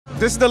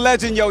This is the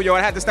legend Yo-Yo. I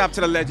had to stop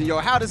to the legend Yo.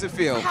 How does it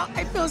feel?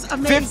 It feels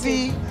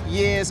amazing. 50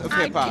 years of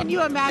hip hop. Can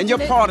you imagine? And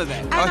you're part of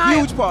that. A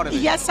huge part of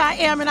it. Yes, I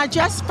am. And I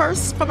just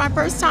for my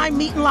first time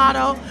meeting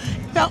Lotto.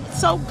 Felt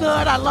so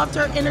good. I loved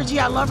her energy.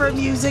 I love her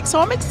music. So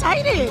I'm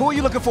excited. Who are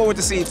you looking forward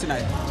to seeing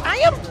tonight? I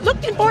am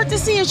looking forward to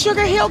seeing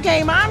Sugar Hill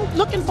Game. I'm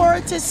looking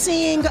forward to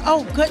seeing,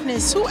 oh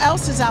goodness, who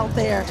else is out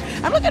there?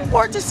 I'm looking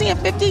forward to seeing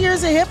 50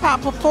 Years of Hip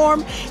Hop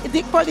perform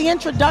for the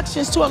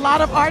introductions to a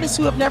lot of artists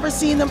who have never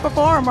seen them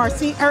perform or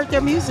heard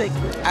their music.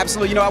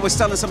 Absolutely. You know, I was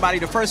telling somebody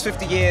the first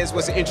 50 years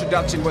was an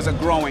introduction, was a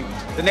growing.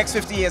 The next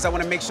 50 years, I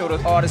want to make sure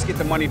the artists get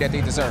the money that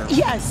they deserve.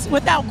 Yes,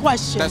 without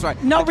question. That's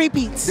right. No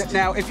repeats.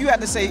 Now, if you had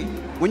to say,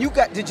 when you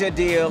did your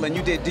deal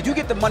and did you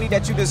get the money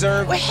that you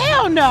deserved? Well,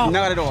 hell no.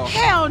 Not at all.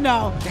 Hell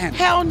no. Damn.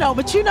 Hell no.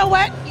 But you know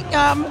what?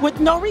 With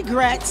no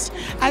regrets,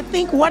 I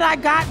think what I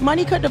got,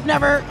 money could have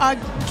never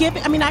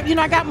given. I mean,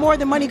 I got more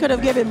than money could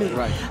have given me.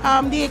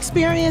 Right. The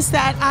experience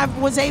that I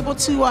was able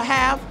to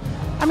have.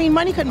 I mean,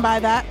 money couldn't buy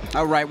that.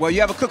 All right. Well, you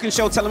have a cooking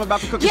show. Tell them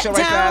about the cooking show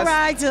right fast.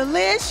 Downright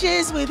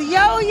Delicious with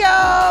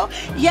Yo-Yo.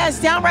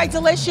 Yes, Downright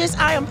Delicious.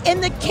 I am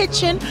in the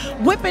kitchen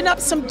whipping up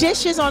some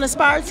dishes on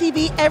Aspire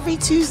TV every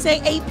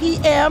Tuesday, 8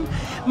 p.m.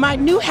 My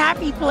new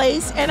happy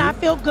place, and I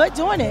feel good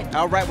doing it.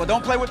 All right. Well,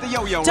 don't play with the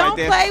yo-yo right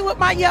there. Don't play with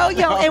my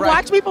yo-yo. And right.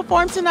 Watch me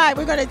perform tonight.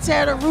 We're going to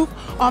tear the roof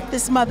off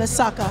this mother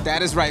sucker.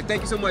 That is right.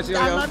 Thank you so much, Yo-Yo.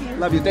 I love you.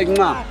 Love you. Thank you,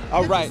 Mom.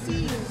 All right.